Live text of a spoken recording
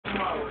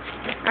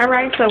All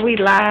right, so we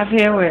live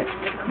here with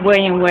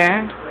William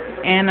Ware,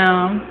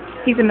 and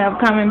he's an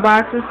upcoming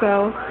boxer.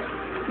 So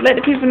let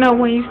the people know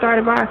when you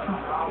started boxing.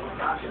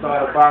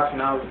 Started boxing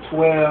when I was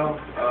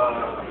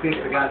 12.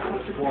 Officially got to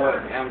the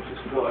sport, amateur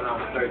sport, when I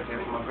was 13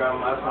 from my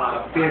grandma. That's when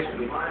I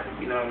officially,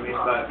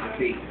 started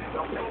competing.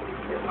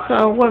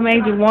 So what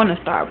made you want to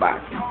start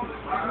boxing?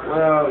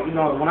 Well,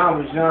 when I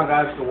was young,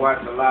 I used to watch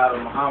a lot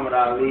of Muhammad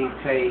Ali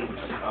tapes,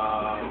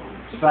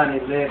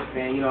 Sonny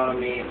Liston,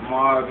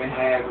 Marvin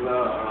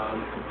Hagler,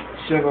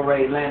 Sugar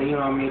Ray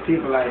Leonard,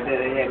 people like that.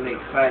 They had me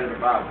excited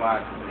about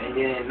boxing. And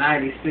then in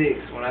 '96,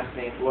 when I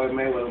seen Floyd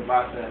Mayweather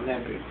boxing at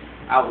Olympics,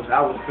 I was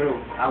through.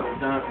 I was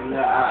done from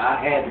there. I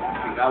had to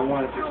compete. I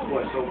wanted this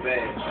sport so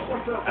bad.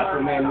 That's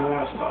what made me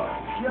want to start.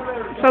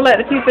 So let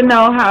the people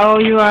know how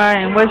old you are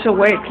and what's your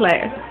weight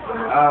class.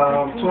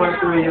 I'm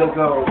 23 years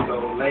old,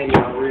 so lady,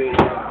 I'm really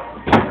young.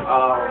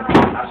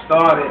 I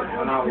started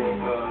when I was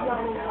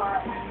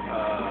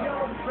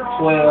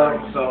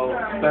 12, so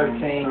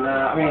 13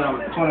 now.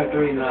 I'm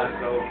 23 now,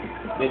 so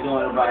been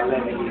doing it about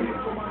 11 years.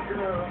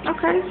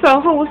 Okay,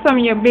 so who was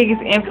some of your biggest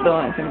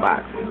influence in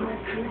boxing?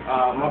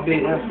 My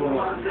big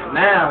influence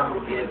now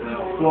is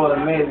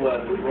Floyd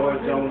Mayweather, Roy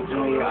Jones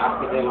Jr.,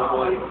 Oscar De La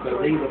Hoya, because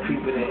these are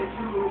people that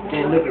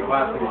didn't look at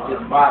boxing as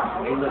just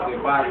boxing. They look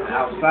at boxing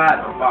outside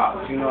the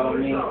box, you know what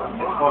I mean?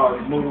 As far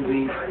as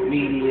movies,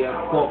 media,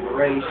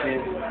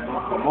 corporations,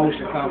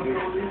 promotion companies.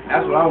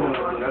 That's what I want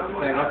to do. That's the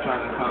thing I'm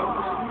trying to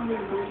accomplish.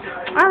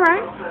 All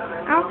right.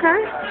 Okay.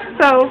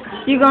 So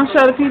you gonna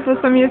show the people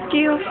some of your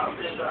skills?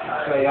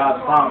 So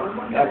y'all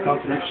something. Y'all come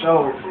to the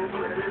show.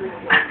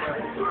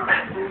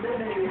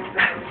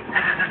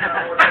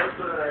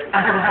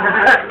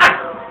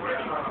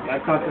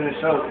 Y'all come to the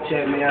show to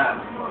check me out.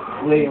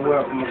 William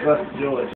Ware from Augusta, Georgia.